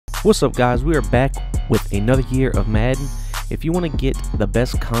What's up, guys? We are back with another year of Madden. If you want to get the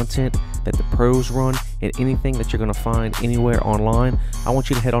best content that the pros run and anything that you're going to find anywhere online, I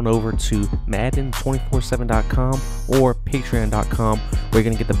want you to head on over to Madden247.com or Patreon.com, where you're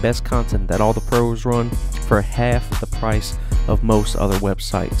going to get the best content that all the pros run for half the price of most other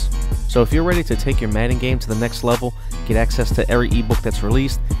websites. So if you're ready to take your Madden game to the next level, get access to every ebook that's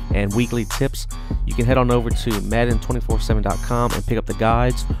released and weekly tips, you can head on over to Madden247.com and pick up the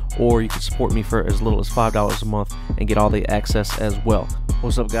guides, or you can support me for as little as $5 a month and get all the access as well.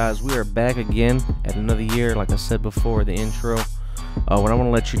 What's up, guys? We are back again at another year. Like I said before, the intro, what I want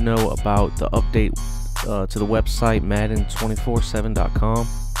to let you know about the update to the website, Madden247.com.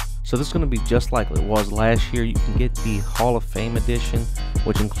 So this is going to be just like it was last year. You can get the Hall of Fame edition,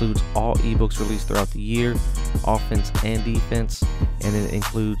 which includes all ebooks released throughout the year, offense and defense, and it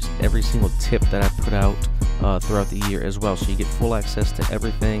includes every single tip that I put out throughout the year as well. So you get full access to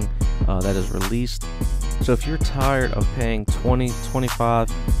everything that is released. So if you're tired of paying $20, $25,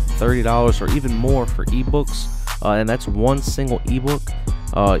 $30, or even more for ebooks, and that's one single ebook,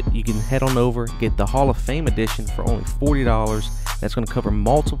 you can head on over, get the Hall of Fame edition for only $40. That's going to cover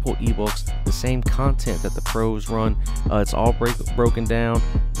multiple ebooks, the same content that the pros run. It's all broken down,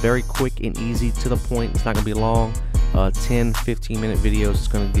 very quick and easy, to the point. It's not going to be long. 10-15-minute videos. It's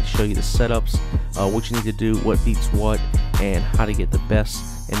going to show you the setups, what you need to do, what beats what, and how to get the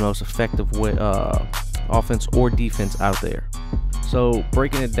best and most effective way, offense or defense out there. So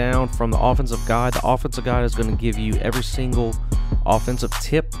breaking it down from the offensive guide is going to give you every single offensive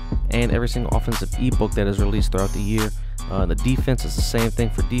tip and every single offensive ebook that is released throughout the year. The defense is the same thing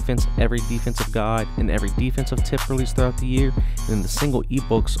for defense, every defensive guide and every defensive tip released throughout the year. And then the single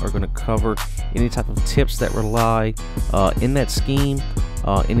ebooks are going to cover any type of tips that rely in that scheme,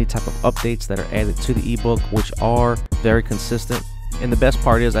 any type of updates that are added to the ebook, which are very consistent. And the best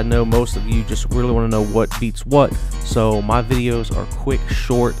part is, I know most of you just really want to know what beats what, so my videos are quick,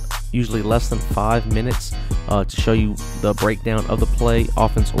 short, usually less than 5 minutes, to show you the breakdown of the play,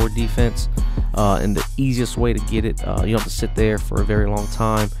 offense or defense, and the easiest way to get it. You don't have to sit there for a very long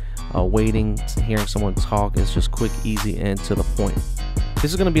time waiting, hearing someone talk. It's just quick, easy, and to the point. This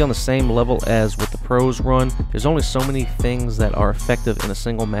is going to be on the same level as what the pros run. There's only so many things that are effective in a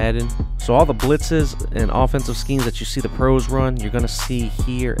single Madden. So all the blitzes and offensive schemes that you see the pros run, you're going to see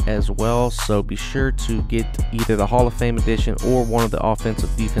here as well. So be sure to get either the Hall of Fame edition or one of the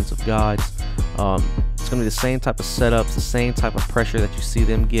offensive defensive guides. It's going to be the same type of setups, the same type of pressure that you see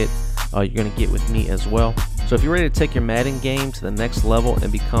them get, you're going to get with me as well. So if you're ready to take your Madden game to the next level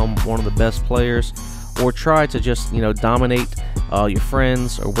and become one of the best players, or try to just, dominate your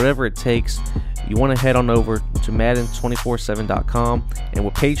friends, or whatever it takes, you want to head on over to Madden247.com. And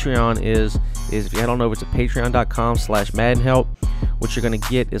what Patreon is if you head on over to Patreon.com/MaddenHelp, what you're going to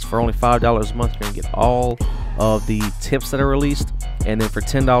get is, for only $5 a month, you're going to get all of the tips that are released. And then for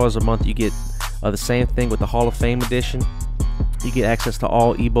 $10 a month, you get the same thing with the Hall of Fame edition. You get access to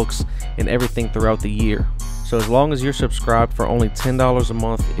all ebooks and everything throughout the year. So as long as you're subscribed for only $10 a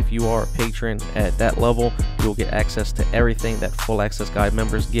month, if you are a patron at that level, you'll get access to everything that full access guide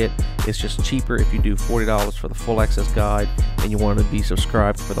members get. It's just cheaper if you do $40 for the full access guide and you want to be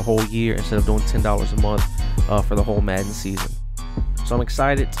subscribed for the whole year instead of doing $10 a month for the whole Madden season. So I'm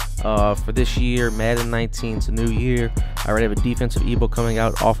excited for this year. Madden 19 is a new year. I already have a defensive ebook coming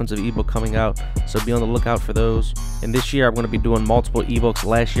out, offensive ebook coming out, so be on the lookout for those. And this year I'm going to be doing multiple ebooks.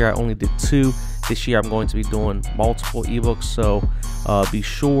 Last year I only did 2. This year I'm going to be doing multiple ebooks, so be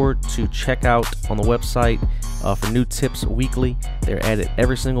sure to check out on the website for new tips weekly. They're added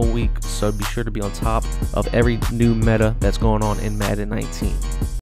every single week, so be sure to be on top of every new meta that's going on in Madden 19.